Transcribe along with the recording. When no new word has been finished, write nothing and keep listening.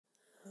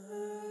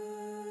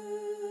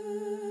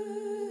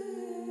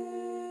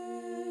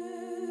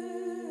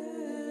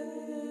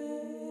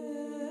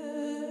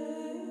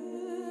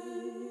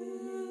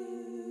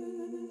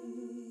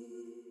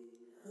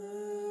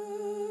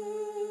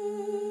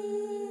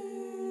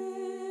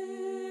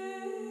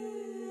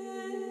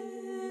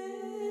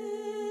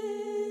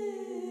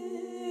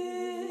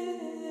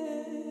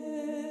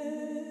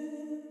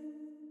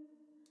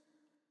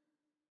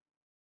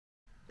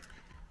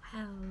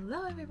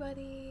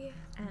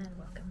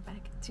welcome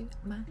back to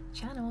my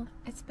channel.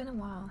 It's been a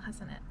while,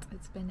 hasn't it?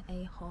 It's been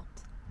a hot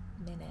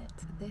minute.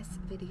 This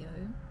video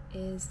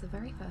is the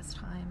very first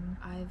time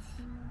I've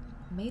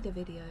made a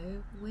video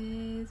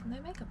with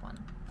no makeup on.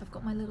 I've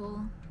got my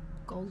little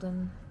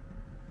golden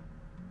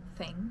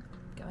thing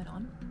going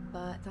on,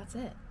 but that's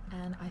it.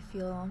 And I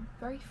feel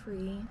very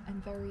free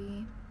and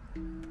very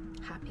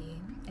happy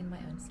in my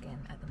own skin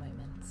at the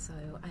moment, so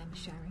I'm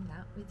sharing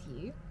that with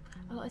you.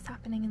 A lot is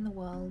happening in the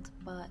world,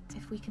 but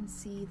if we can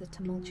see the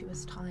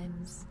tumultuous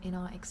times in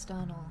our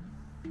external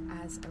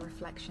as a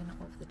reflection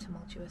of the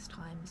tumultuous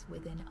times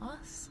within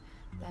us,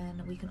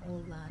 then we can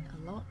all learn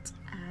a lot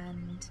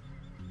and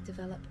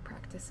develop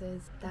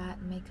practices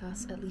that make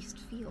us at least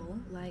feel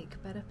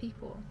like better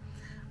people.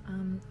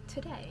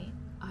 Today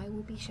I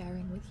will be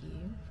sharing with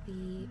you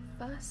the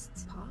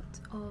first part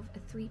of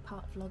a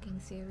 3-part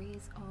vlogging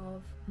series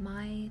of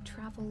my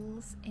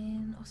travels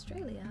in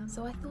Australia.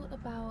 So I thought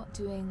about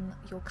doing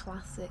your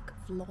classic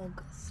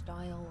vlog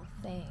style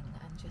thing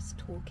and just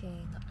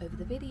talking over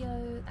the video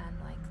and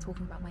like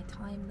talking about my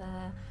time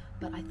there,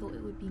 but I thought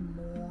it would be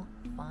more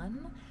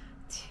fun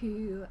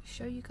to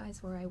show you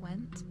guys where I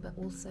went, but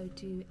also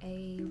do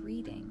a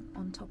reading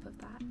on top of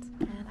that.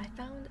 And I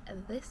found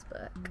this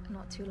book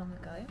not too long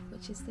ago,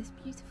 which is this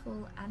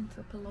beautiful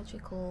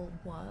anthropological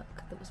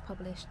work that was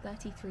published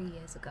 33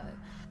 years ago.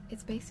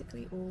 It's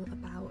basically all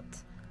about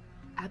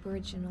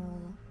Aboriginal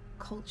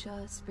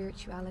culture,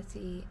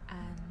 spirituality,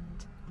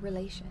 and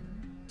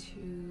relation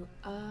to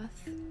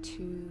earth,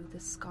 to the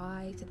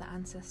sky, to the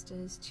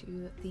ancestors,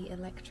 to the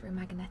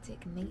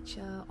electromagnetic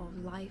nature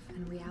of life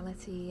and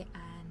reality,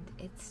 and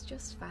it's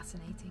just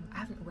fascinating. I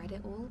haven't read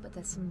it all, but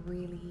there's some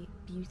really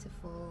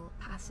beautiful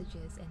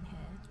passages in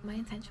here. My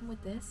intention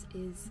with this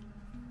is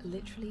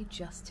literally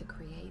just to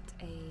create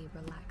a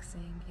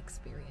relaxing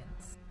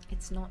experience.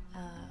 It's not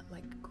a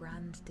like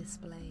grand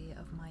display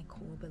of my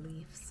core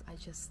beliefs. I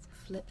just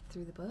flipped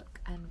through the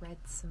book and read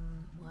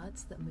some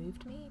words that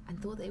moved me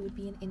and thought that it would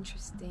be an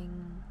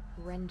interesting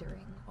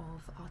rendering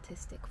of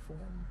artistic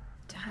form.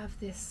 To have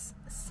this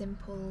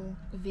simple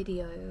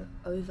video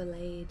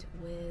overlaid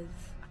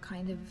with a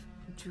kind of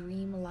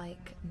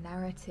dreamlike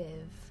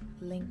narrative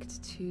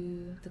linked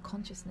to the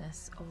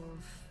consciousness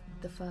of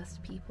the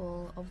first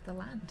people of the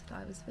land that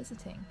I was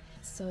visiting.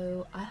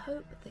 So I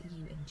hope that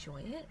you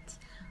enjoy it.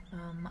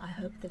 I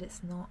hope that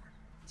it's not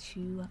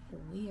too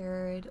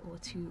weird or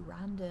too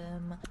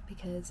random,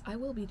 because I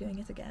will be doing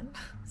it again.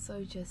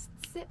 So just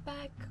sit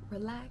back,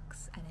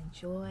 relax, and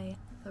enjoy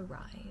the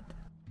ride.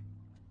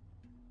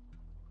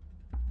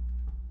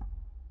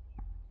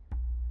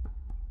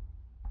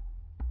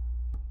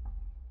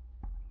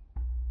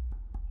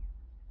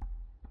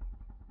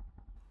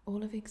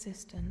 All of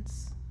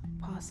existence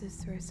passes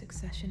through a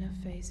succession of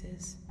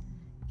phases,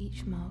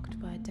 each marked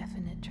by a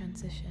definite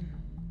transition.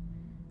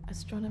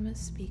 Astronomers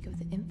speak of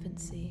the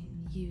infancy,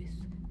 youth,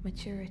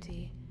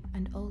 maturity,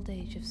 and old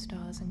age of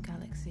stars and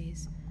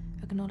galaxies,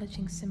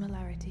 acknowledging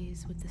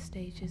similarities with the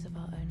stages of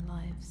our own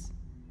lives.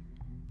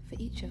 For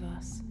each of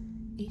us,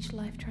 each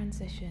life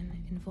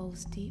transition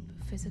involves deep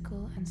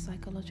physical and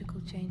psychological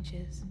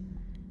changes.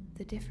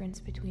 The difference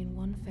between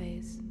one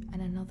phase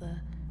and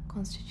another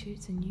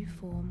constitutes a new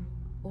form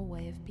or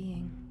way of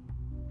being.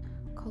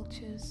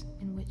 Cultures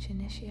in which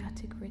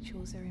initiatic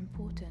rituals are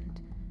important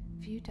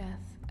view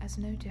death as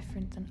no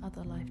different than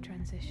other life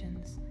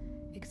transitions,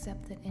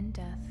 except that in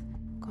death,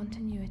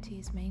 continuity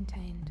is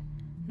maintained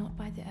not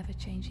by the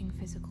ever-changing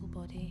physical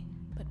body,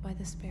 but by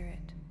the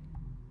spirit.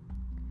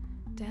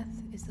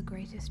 Death is the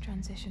greatest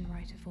transition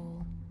rite of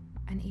all,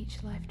 and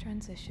each life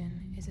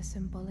transition is a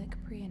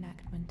symbolic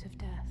pre-enactment of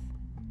death.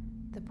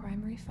 The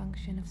primary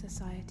function of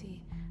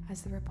society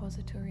as the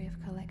repository of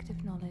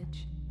collective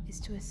knowledge is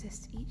to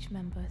assist each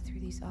member through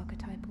these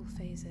archetypal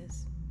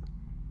phases.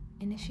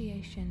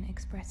 Initiation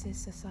expresses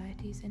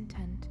society's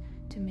intent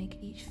to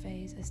make each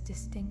phase as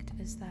distinct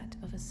as that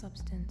of a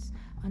substance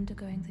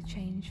undergoing the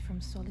change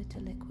from solid to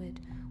liquid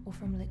or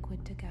from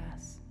liquid to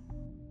gas.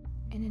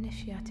 In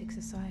initiatic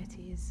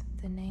societies,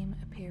 the name,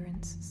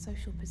 appearance,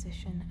 social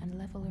position, and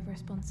level of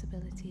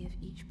responsibility of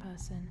each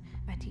person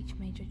at each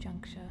major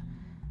juncture.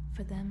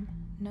 For them,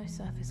 no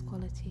surface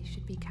quality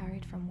should be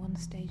carried from one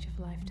stage of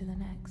life to the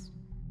next.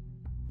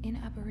 In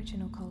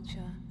Aboriginal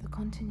culture, the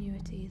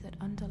continuity that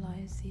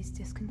underlies these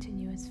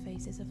discontinuous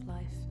phases of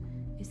life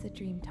is the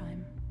dream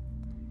time.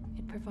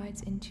 It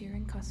provides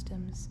enduring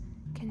customs,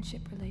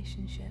 kinship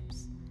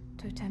relationships,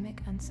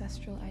 totemic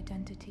ancestral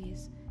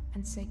identities,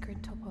 and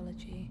sacred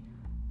topology,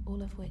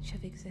 all of which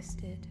have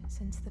existed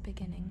since the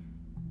beginning.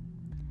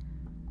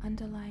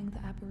 Underlying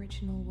the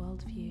Aboriginal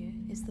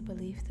worldview is the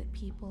belief that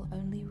people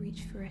only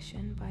reach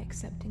fruition by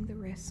accepting the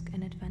risk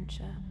and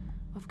adventure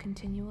of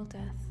continual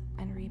death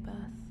and rebirth.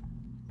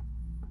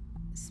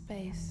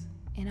 Space,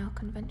 in our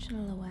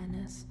conventional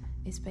awareness,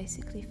 is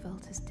basically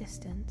felt as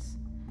distance,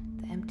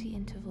 the empty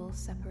intervals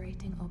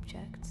separating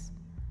objects.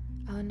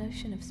 Our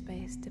notion of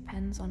space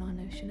depends on our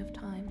notion of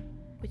time,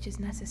 which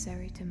is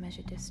necessary to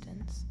measure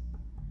distance.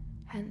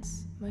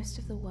 Hence, most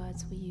of the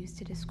words we use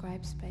to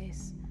describe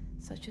space,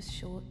 such as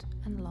short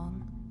and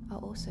long, are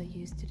also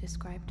used to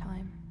describe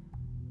time.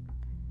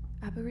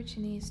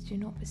 Aborigines do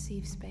not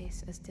perceive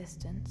space as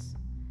distance.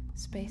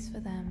 Space for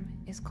them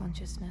is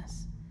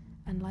consciousness,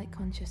 and like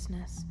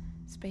consciousness,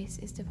 space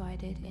is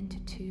divided into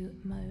two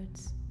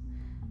modes.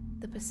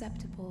 The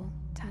perceptible,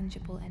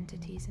 tangible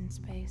entities in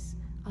space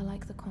are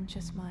like the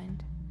conscious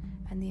mind,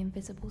 and the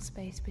invisible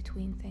space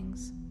between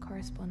things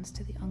corresponds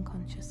to the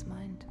unconscious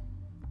mind.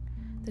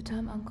 The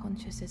term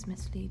unconscious is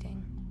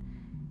misleading.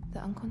 The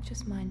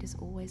unconscious mind is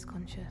always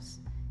conscious.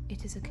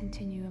 It is a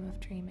continuum of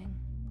dreaming.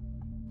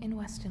 In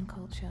Western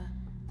culture,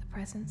 the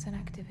presence and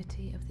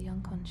activity of the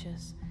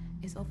unconscious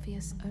is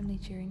obvious only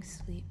during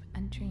sleep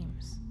and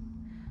dreams.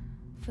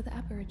 For the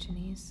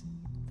Aborigines,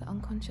 the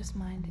unconscious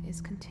mind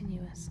is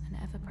continuous and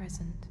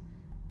ever-present,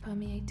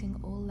 permeating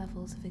all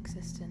levels of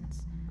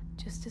existence,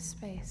 just as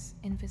space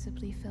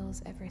invisibly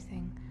fills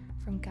everything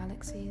from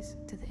galaxies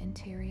to the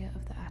interior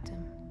of the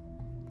atom.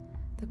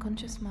 The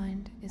conscious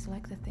mind is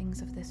like the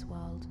things of this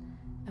world,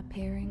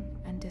 appearing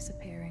and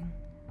disappearing,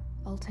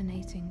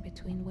 alternating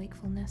between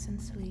wakefulness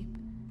and sleep,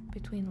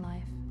 between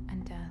life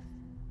and death.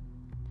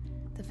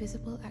 The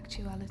visible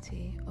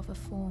actuality of a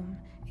form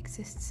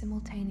exists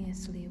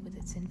simultaneously with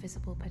its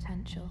invisible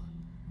potential,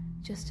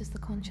 just as the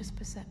conscious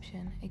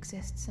perception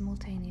exists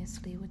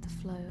simultaneously with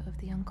the flow of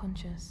the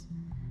unconscious.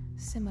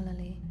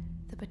 Similarly,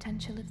 the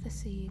potential of the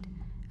seed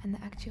and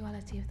the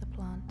actuality of the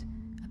plant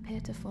appear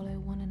to follow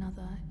one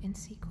another in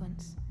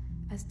sequence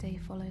as day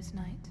follows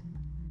night.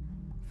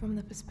 From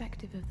the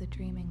perspective of the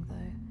dreaming,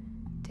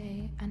 though,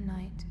 day and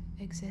night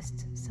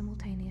exist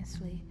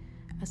simultaneously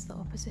as the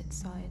opposite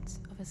sides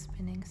of a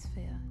spinning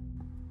sphere.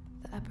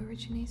 The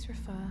Aborigines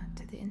refer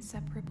to the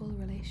inseparable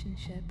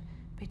relationship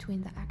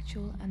between the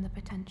actual and the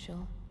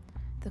potential,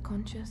 the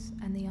conscious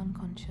and the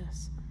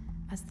unconscious,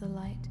 as the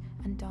light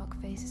and dark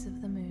phases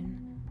of the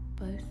moon,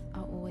 both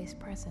are always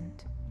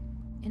present.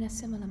 In a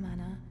similar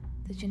manner,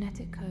 the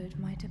genetic code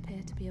might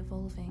appear to be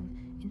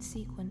evolving in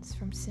sequence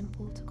from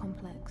simple to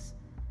complex,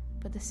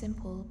 but the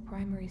simple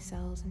primary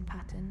cells and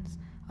patterns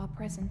are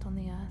present on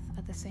the Earth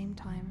at the same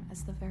time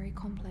as the very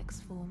complex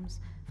forms,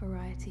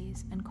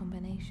 varieties, and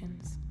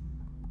combinations.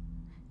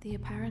 The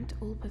apparent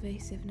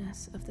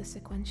all-pervasiveness of the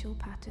sequential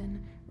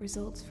pattern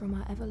results from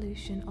our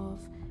evolution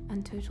of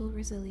and total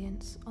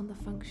resilience on the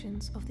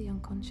functions of the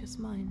unconscious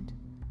mind.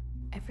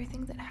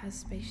 Everything that has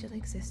spatial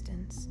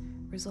existence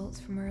results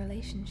from a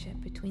relationship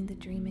between the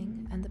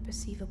dreaming and the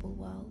perceivable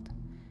world,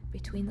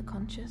 between the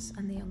conscious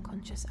and the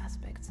unconscious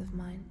aspects of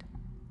mind.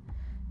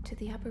 To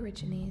the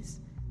Aborigines,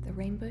 the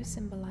rainbow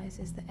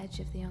symbolizes the edge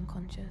of the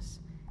unconscious.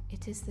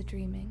 It is the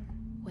dreaming,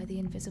 where the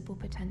invisible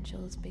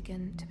potentials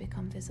begin to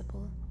become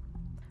visible.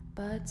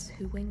 Birds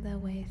who wing their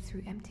way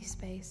through empty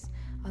space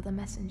are the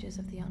messengers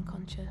of the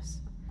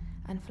unconscious,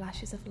 and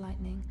flashes of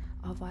lightning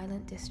are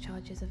violent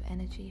discharges of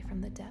energy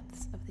from the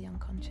depths of the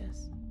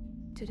unconscious.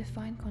 To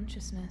define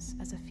consciousness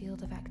as a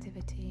field of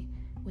activity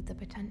with the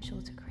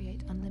potential to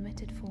create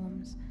unlimited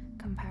forms,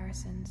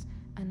 comparisons,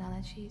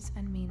 analogies,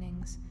 and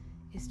meanings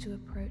is to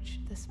approach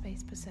the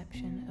space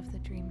perception of the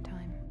dream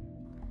time.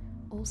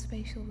 All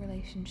spatial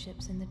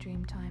relationships in the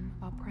dream time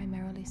are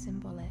primarily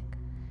symbolic.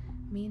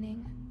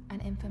 Meaning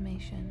and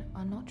information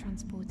are not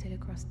transported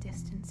across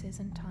distances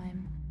and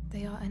time.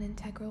 They are an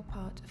integral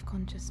part of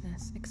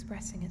consciousness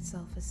expressing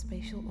itself as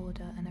spatial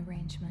order and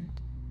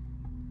arrangement.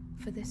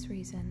 For this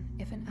reason,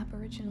 if an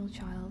Aboriginal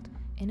child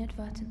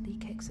inadvertently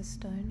kicks a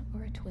stone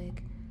or a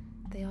twig,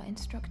 they are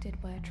instructed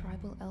by a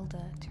tribal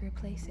elder to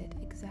replace it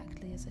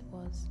exactly as it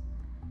was.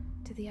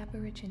 To the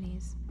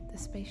Aborigines, the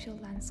spatial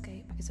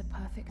landscape is a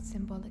perfect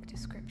symbolic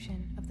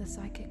description of the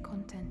psychic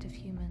content of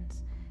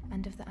humans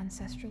and of the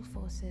ancestral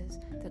forces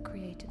that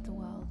created the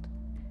world.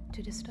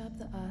 To disturb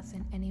the earth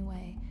in any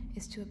way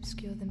is to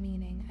obscure the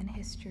meaning and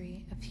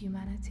history of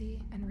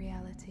humanity and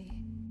reality.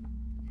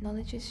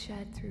 Knowledge is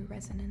shared through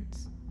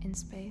resonance in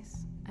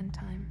space and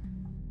time.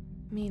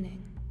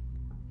 Meaning,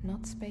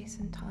 not space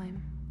and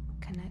time,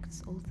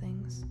 connects all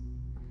things.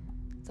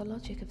 The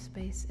logic of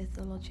space is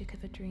the logic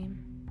of a dream.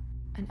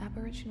 An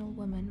Aboriginal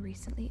woman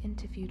recently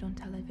interviewed on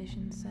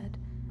television said,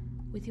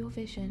 "With your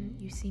vision,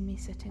 you see me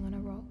sitting on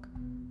a rock,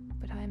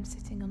 but I am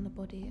sitting on the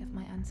body of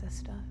my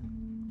ancestor.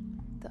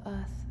 The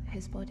earth,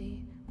 his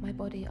body, my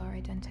body are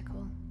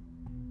identical."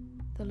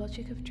 The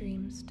logic of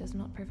dreams does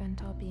not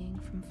prevent our being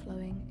from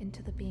flowing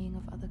into the being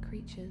of other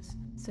creatures,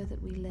 so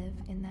that we live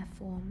in their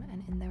form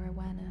and in their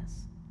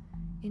awareness.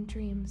 In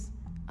dreams,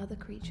 other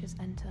creatures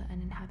enter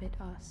and inhabit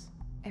us.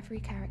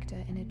 Every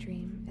character in a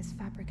dream is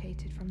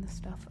fabricated from the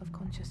stuff of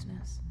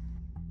consciousness.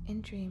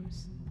 In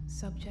dreams,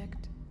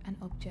 subject and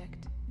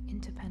object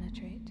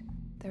interpenetrate.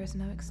 There is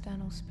no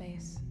external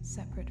space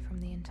separate from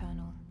the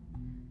internal.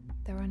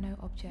 There are no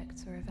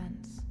objects or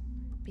events,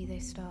 be they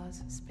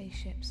stars,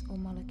 spaceships, or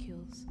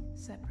molecules,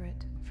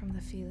 separate from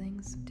the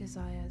feelings,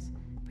 desires,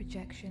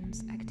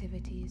 projections,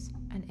 activities,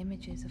 and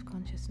images of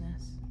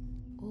consciousness.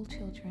 All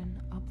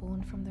children are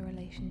born from the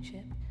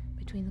relationship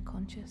between the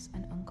conscious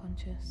and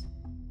unconscious.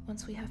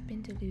 Once we have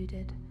been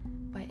deluded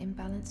by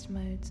imbalanced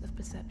modes of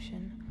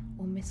perception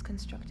or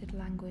misconstructed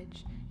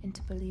language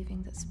into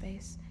believing that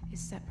space is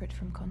separate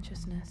from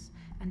consciousness,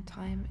 and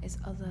time is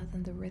other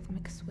than the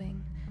rhythmic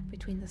swing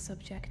between the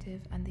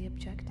subjective and the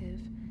objective,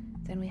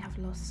 then we have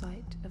lost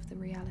sight of the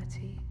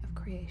reality of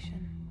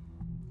creation.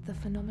 The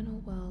phenomenal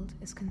world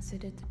is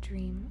considered the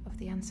dream of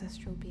the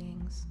ancestral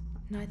beings.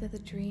 Neither the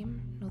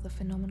dream nor the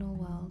phenomenal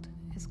world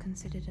is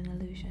considered an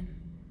illusion.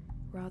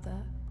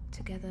 Rather,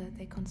 together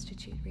they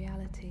constitute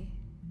reality.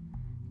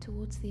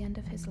 Towards the end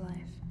of his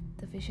life,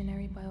 the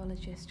visionary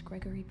biologist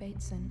Gregory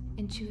Bateson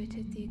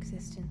intuited the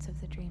existence of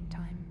the dream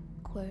time.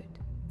 Quote,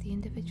 "The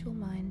individual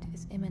mind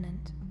is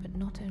immanent, but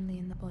not only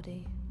in the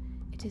body.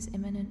 It is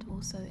immanent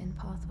also in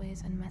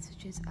pathways and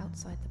messages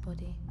outside the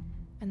body,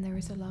 and there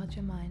is a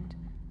larger mind,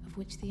 of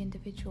which the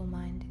individual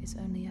mind is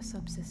only a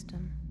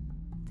subsystem.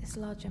 This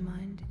larger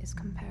mind is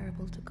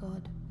comparable to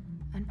God,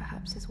 and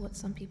perhaps is what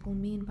some people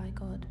mean by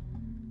God,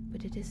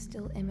 but it is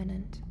still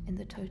immanent in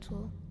the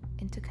total,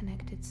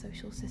 interconnected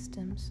social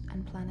systems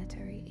and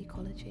planetary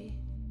ecology."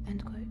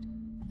 End quote.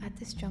 At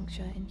this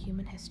juncture in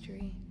human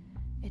history,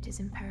 it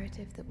is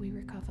imperative that we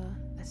recover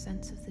a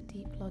sense of the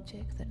deep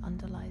logic that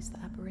underlies the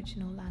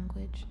Aboriginal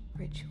language,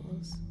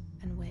 rituals,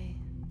 and way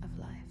of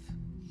life.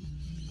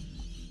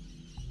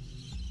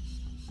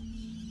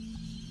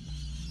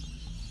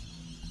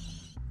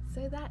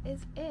 So that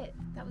is it.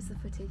 That was the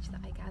footage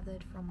that I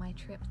gathered from my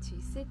trip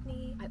to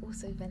Sydney. I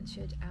also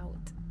ventured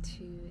out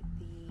to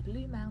the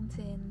Blue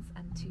Mountains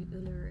and to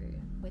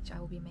Uluru, which I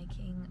will be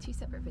making 2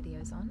 separate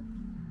videos on.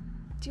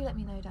 Do let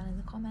me know down in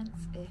the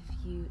comments if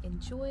you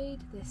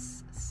enjoyed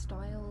this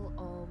style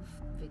of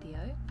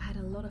video. I had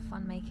a lot of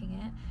fun making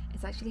it.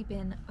 It's actually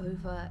been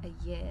over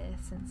a year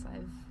since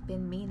I've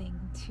been meaning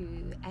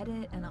to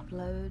edit and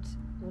upload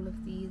all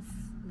of these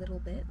little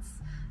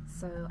bits,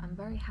 so I'm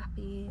very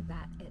happy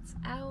that it's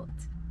out.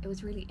 It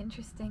was really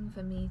interesting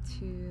for me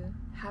to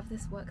have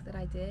this work that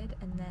I did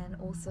and then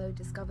also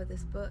discover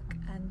this book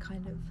and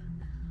kind of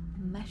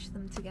mesh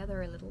them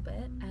together a little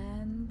bit,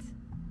 and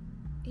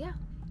yeah,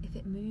 if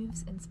it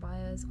moves,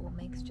 inspires, or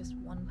makes just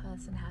one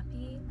person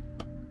happy,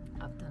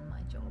 I've done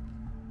my job.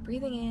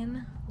 Breathing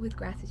in with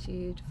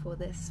gratitude for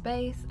this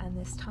space and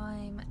this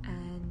time,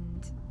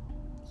 and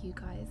you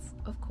guys,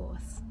 of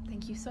course.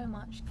 Thank you so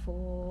much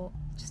for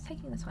just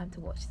taking the time to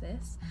watch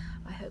this.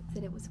 I hope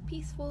that it was a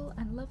peaceful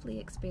and lovely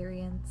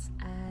experience,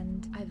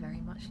 and I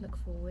very much look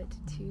forward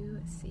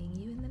to seeing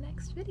you in the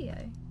next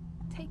video.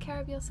 Take care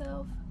of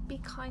yourself, be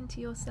kind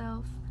to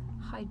yourself,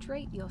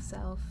 hydrate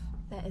yourself.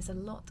 There is a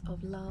lot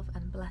of love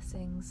and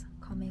blessings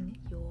coming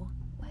your